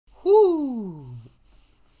Whoo!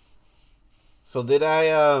 So did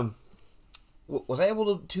I, was I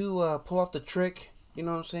able to pull off the trick, you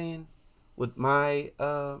know what I'm saying, with my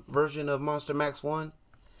version of Monster Max 1?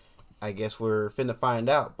 I guess we're finna find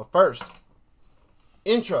out. But first,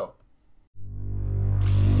 intro.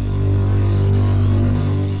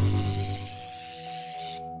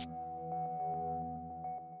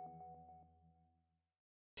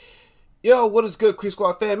 Yo, what is good, Creep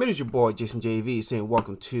Squad fam? It is your boy Jason JV saying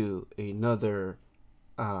welcome to another,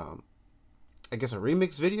 I guess a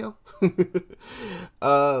remix video.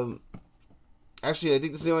 Actually, I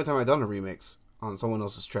think this is the only time I've done a remix on someone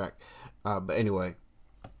else's track. But anyway,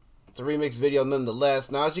 it's a remix video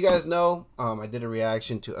nonetheless. Now, as you guys know, I did a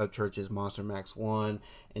reaction to Upchurch's Monster Max 1,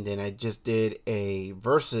 and then I just did a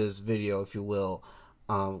versus video, if you will,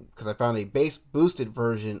 because I found a bass boosted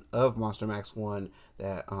version of Monster Max 1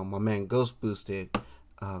 that my man Ghost Boosted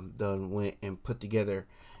done went and put together,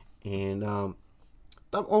 and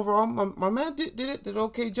overall my man did an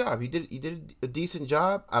okay job. He did a decent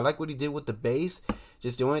job. I like what he did with the bass.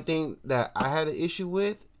 Just the only thing that I had an issue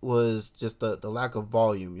with was just the lack of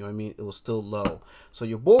volume. You know what I mean? It was still low. So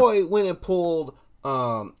your boy went and pulled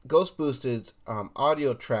Ghost Boosted's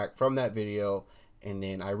audio track from that video, and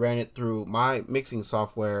then I ran it through my mixing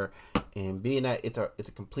software, and being that it's a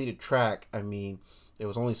completed track, I mean, there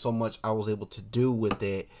was only so much I was able to do with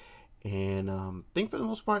it, and I think for the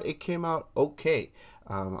most part it came out okay.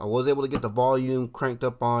 I was able to get the volume cranked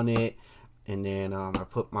up on it, and then I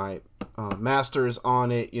put my masters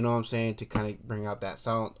on it, you know what I'm saying, to kind of bring out that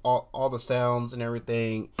sound, all the sounds and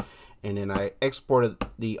everything. And then I exported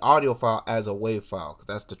the audio file as a WAV file, because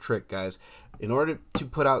that's the trick, guys. In order to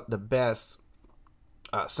put out the best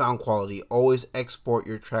sound quality, always export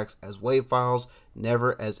your tracks as WAV files,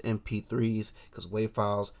 never as MP3s, because WAV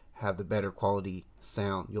files have the better quality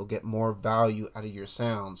sound. You'll get more value out of your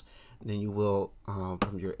sounds than you will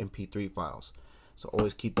from your MP3 files. So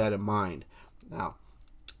always keep that in mind. Now,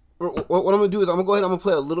 what I'm going to do is I'm going to go ahead and I'm going to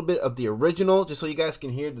play a little bit of the original, just so you guys can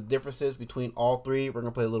hear the differences between all three. We're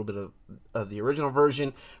going to play a little bit of the original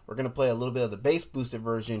version. We're going to play a little bit of the bass boosted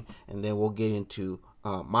version, and then we'll get into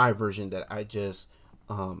my version that I just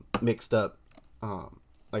mixed up,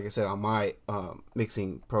 like I said, on my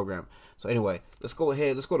mixing program. So anyway, let's go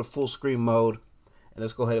ahead, let's go to full screen mode, and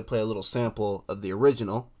let's go ahead and play a little sample of the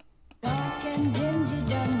original. They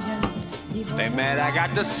mad I got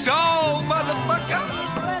the soul, motherfucker.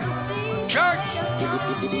 Church.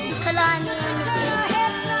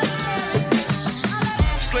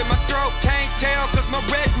 Slit my throat, can't tell, cause my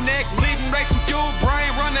redneck bleeding, racing fuel brain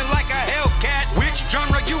running like a Hellcat. Which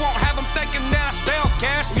genre you won't have them thinking that I spell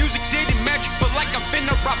cast. Music City magic, but like I'm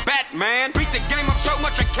finna rob Batman. Beat the game up so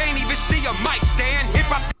much I can't even see a mic stand. Hip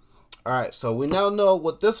hop. Alright, so we now know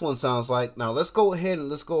what this one sounds like. Now let's go ahead and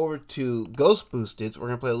let's go over to Ghost Boosted. We're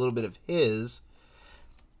going to play a little bit of his,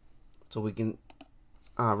 so we can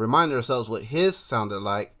remind ourselves what his sounded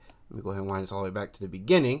like. Let me go ahead and wind this all the way back to the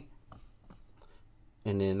beginning.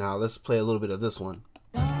 And then now let's play a little bit of this one.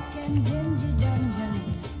 They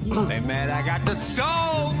mad I got the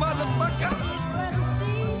soul, motherfucker.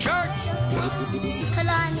 Church.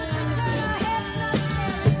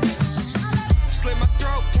 Slit my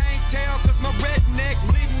throat, can't tell, cause my redneck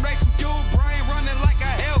bleeding, racing fuel brain running like a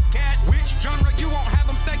Hellcat. Which genre you won't have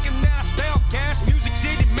them thinking that I spell cast. Music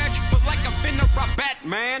City magic, but like I'm finna rob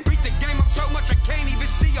Batman. Beat the game up so much I can't even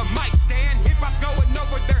see a mic stand. Hip hop going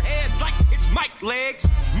over their heads like it's mic legs.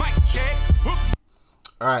 Mic check.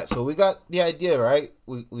 Alright, so we got the idea, right?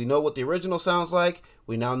 We know what the original sounds like.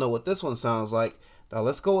 We now know what this one sounds like. Now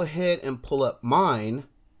let's go ahead and pull up mine.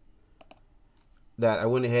 That I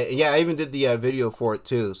went ahead, and yeah, I even did the video for it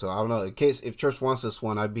too. So I don't know, in case if Church wants this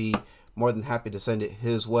one, I'd be more than happy to send it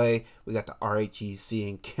his way. We got the RHEC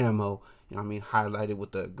and camo, you know what I mean, highlighted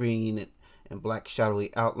with the green and black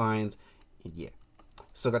shadowy outlines. And yeah,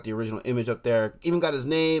 still got the original image up there. Even got his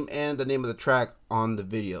name and the name of the track on the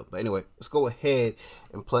video. But anyway, let's go ahead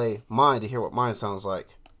and play mine to hear what mine sounds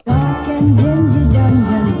like.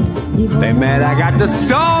 They mad I got the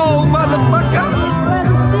soul, motherfucker.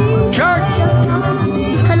 Church.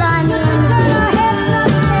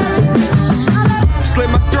 Slit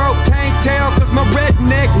my throat, can't tell, cause my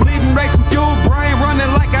redneck bleeding, racing fuel brain running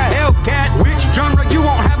like a Hellcat. Which genre you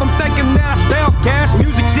won't have them thinking that I spell cast.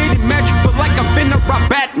 Music City magic, but like I'm finna rob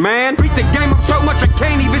Batman. Beat the game up so much I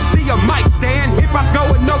can't even see a mic stand. Hip hop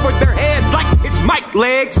going over their heads like it's mic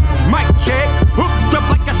legs. Mic check, hooked up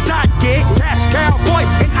like a sidekick. Cash cowboy,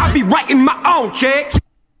 and I be writing my own checks.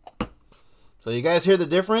 So you guys hear the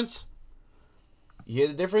difference? You hear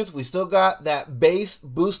the difference? We still got that bass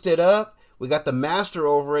boosted up. We got the master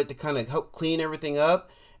over it to kind of help clean everything up.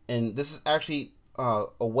 and this is actually a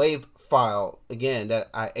WAV file, again, that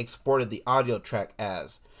I exported the audio track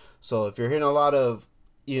as. So if you're hearing a lot of,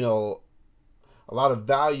 you know, a lot of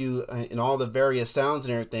value in all the various sounds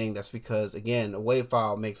and everything, that's because, again, a WAV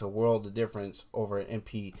file makes a world of difference over an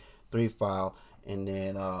MP3 file. And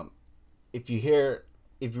then if you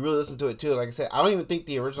really listen to it too, like I said, I don't even think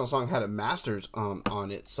the original song had a masters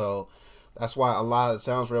on it, so that's why a lot of the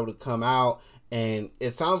sounds were able to come out. And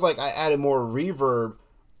it sounds like I added more reverb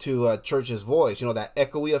to Church's voice. You know, that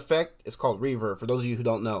echoey effect, it's called reverb, for those of you who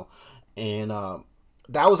don't know. And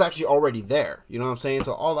that was actually already there, you know what I'm saying?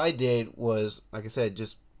 So all I did was, like I said,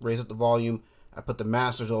 just raise up the volume, I put the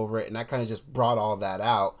masters over it, and I kind of just brought all that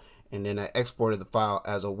out, and then I exported the file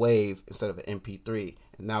as a WAV instead of an MP3.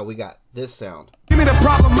 And now we got this sound. Give me the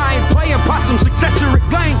problem, I ain't playing possum, successor at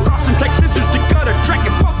Lane. Cross and take scissors to cut a track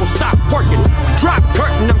and bubble, stop working. Drop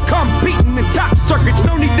curtain, I'm competing in top circuits.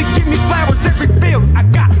 No need to give me flowers, every field I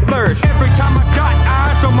got flourish. Every time I got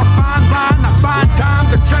eyes on my fine line, I find time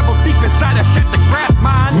to travel deep inside a shit to grab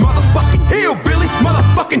mine. Motherfucking hillbilly,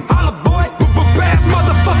 motherfucking holla boy, bad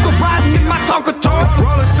motherfucker riding in my Tonka toy.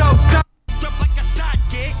 Rolling so stuck up like a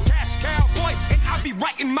sidekick, cash cowboy, and I be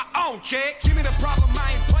writing my own checks. Give me the problem,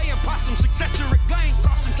 I ain't playing possum, successor at Lane.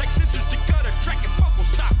 Cross and take scissors to cut a track and bubble,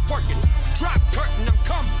 stop working. Drop curtain, I'm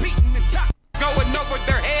competing in top. Going over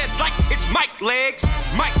their heads like it's mic legs.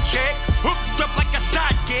 Mic check, hooked up like a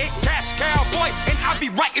sidekick, cash cowboy, and I be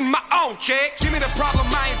writing my own checks. Give me the problem,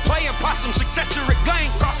 I ain't playing possum, successor at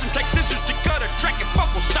Lane. Cross and take scissors to cut a track and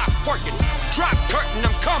bubble, stop working. Drop curtain,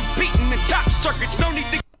 I'm competing in top circuits. No need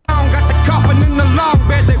to. Got the coffin in the long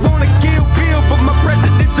bed. They wanna kill Bill, but my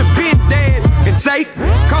presidents have been dead and safe.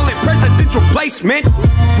 Call it presidential placement.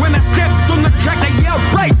 When I stepped on the track, they yelled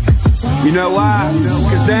race. You know why?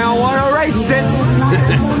 Cause they don't wanna race it.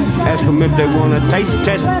 Ask them if they wanna taste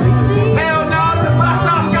test. Hell no, cause my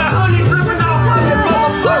sauce got honey dripping off.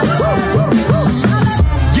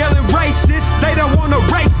 Yelling racist, they don't wanna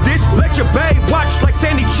race this. Let your babe watch like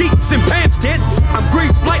Sandy cheeks and Pam's tits. I'm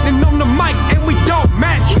grease lightning on the mic and we don't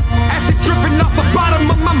match. Acid dripping off the bottom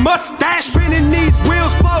of my mustache. Spinning these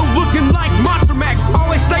wheels slow, looking like Monster Max.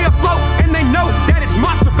 Always stay afloat and they know that it's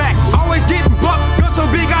monster facts. Always getting bucked, gun so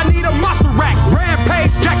big I need a monster rack.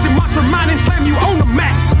 Rampage, Jackson, monster mine and slam you on the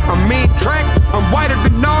max. I'm mean track, I'm whiter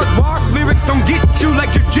than Nardwar. Lyrics don't get you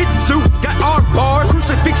like jiu-jitsu. Got arm bars,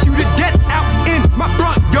 crucifix you to death out in my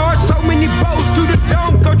front yard. So many bows to the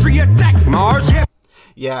dome, country attack Mars.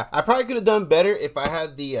 Yeah, I probably could have done better if I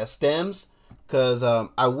had the stems, because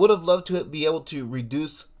I would have loved to be able to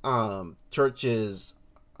reduce Church's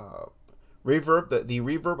reverb, the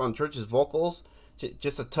reverb on Church's vocals,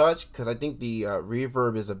 just a touch, because I think the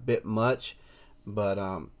reverb is a bit much. But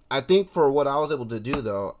I think for what I was able to do,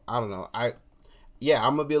 though, I don't know. I'm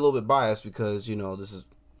gonna be a little bit biased because, you know, this is,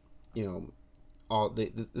 you know,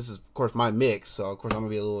 this is of course my mix, so of course I'm gonna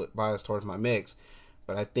be a little bit biased towards my mix.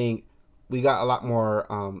 But I think we got a lot more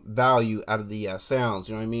value out of the sounds.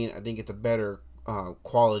 You know what I mean? I think it's a better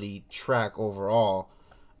quality track overall.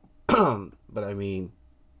 But I mean,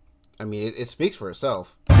 it speaks for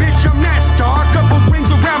itself. Bitch, I'm NASCAR, couple rings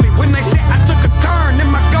around me when they say I took a turn in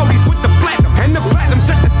my goldies with the platinum. And the platinum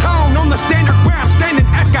set the tone on the standard where I'm standing.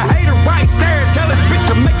 Ask a hater right there, tell this bitch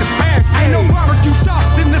to make us parents. Ain't no barbecue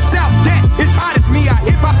sauce in the South that is hot as me. I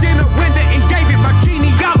hip-hopped in a window and gave it my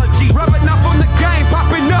genealogy. Rubbing up on the game,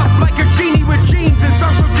 popping up like a genie with jeans. And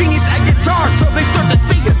social genius at guitar, so they start to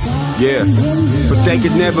see us. Yeah, but they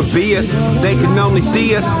could never be us. They can only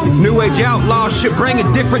see us. New age outlaw shit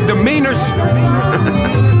bringing different demeanors.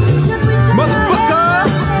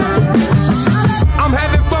 Motherfuckers, I'm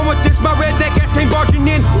having fun with this. My redneck ass came barging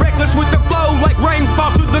in, reckless with the flow like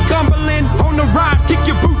rainfall through the Cumberland. On the rise, kick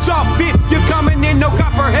your boots off, bitch. You're coming in, no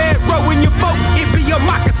copperhead, rowing your boat. It be your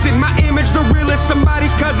moccasin, my image the realest.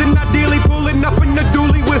 Somebody's cousin, ideally pulling up in the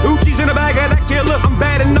dually with hoochies in the bag of that killer. I'm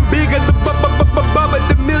bad and I'm bigger, the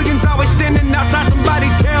the millions always standing outside. Somebody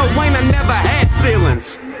tell Wayne I never had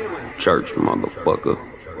ceilings. Church, motherfucker.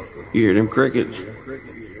 You hear them crickets?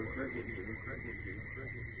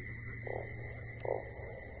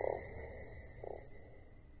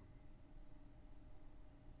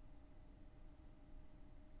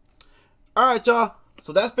 Alright, y'all.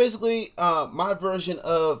 So that's basically my version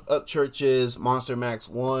of Upchurch's Monster Max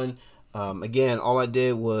 1. Again, all I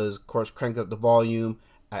did was, of course, crank up the volume.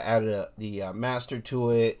 I added the master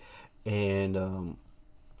to it, and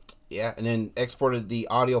yeah, and then exported the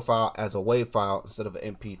audio file as a WAV file instead of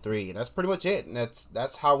an MP3. And that's pretty much it. And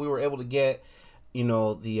that's how we were able to get, you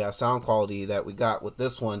know, the sound quality that we got with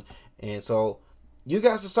this one. And so you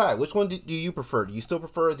guys decide. Which one do you prefer? Do you still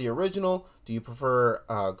prefer the original? Do you prefer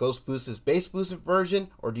Ghost Boost's bass boosted version?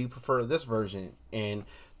 Or do you prefer this version? And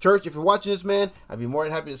Church, if you're watching this, man, I'd be more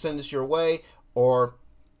than happy to send this your way. Or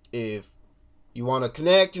if you want to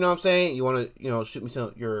connect, you know what I'm saying? You want to, you know, shoot me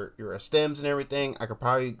some your stems and everything. I could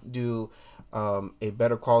probably do a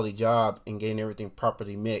better quality job in getting everything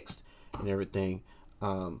properly mixed and everything.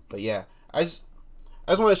 But yeah, I just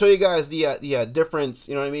want to show you guys the difference.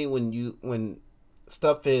 You know what I mean? When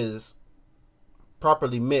stuff is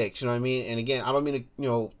properly mixed. You know what I mean? And again, I don't mean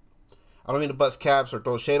to I don't mean to bust caps or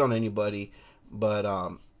throw shade on anybody, but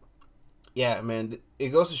yeah, man, it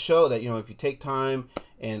goes to show that, you know, if you take time.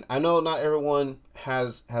 And I know not everyone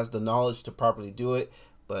has the knowledge to properly do it,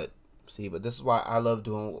 but this is why I love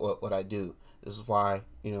doing what I do. This is why,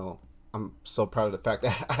 you know, I'm so proud of the fact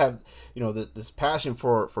that I have, you know, this passion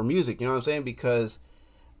for music, you know what I'm saying? Because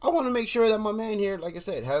I want to make sure that my man here, like I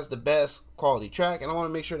said, has the best quality track, and I want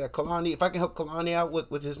to make sure that Kalani, if I can help Kalani out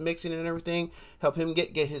with his mixing and everything, help him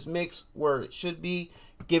get his mix where it should be,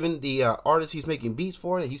 given the artist he's making beats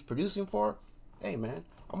for, that he's producing for, hey man,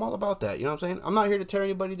 I'm all about that. You know what I'm saying? I'm not here to tear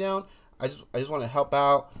anybody down. I just want to help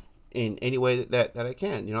out in any way that I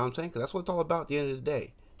can. You know what I'm saying? Because that's what it's all about at the end of the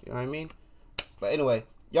day. You know what I mean? But anyway,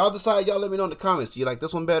 y'all decide. Y'all let me know in the comments. Do you like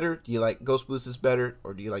this one better? Do you like Ghost Boost's better?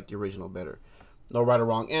 Or do you like the original better? No right or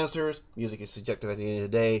wrong answers. Music is subjective at the end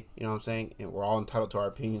of the day. You know what I'm saying? And we're all entitled to our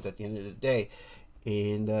opinions at the end of the day.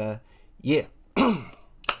 And yeah. All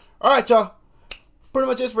right, y'all. Pretty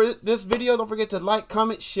much it for this video. Don't forget to like,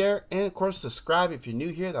 comment, share, and of course subscribe if you're new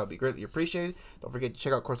here. That would be greatly appreciated. Don't forget to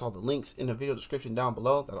check out, of course, all the links in the video description down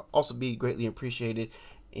below. That'll also be greatly appreciated.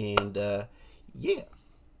 And yeah,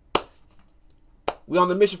 we on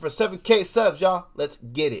the mission for 7K subs, y'all. Let's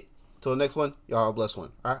get it. Till the next one, y'all have a blessed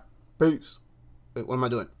one. All right, peace. Wait, what am I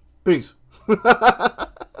doing? Peace.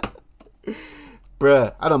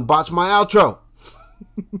 Bruh, I done botched my outro.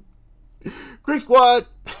 Creek Squad.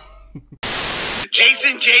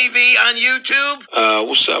 Jason JV on YouTube.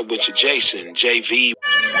 What's up with you, Jason JV?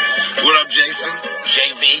 What up, Jason?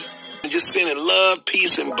 JV. Just sending love,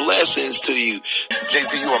 peace, and blessings to you.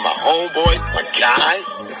 Jason, you are my homeboy, my guy.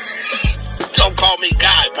 Don't call me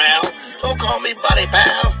guy, pal. Don't call me buddy,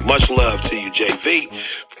 pal. Much love to you, JV.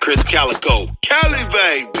 Chris Calico. Cali,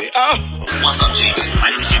 baby. Oh. What's up, JV? My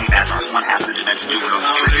name is Jimmy Matros. What happened to that to do with on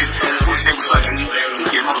the street? Who say what's up to you?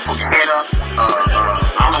 Keep your motherfucking head up.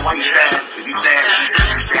 I don't know why you sad. If you sad, you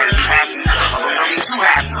sad. If you happy, don't be too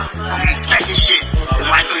happy. Don't be expecting shit. It's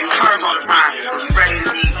like those curves all the time.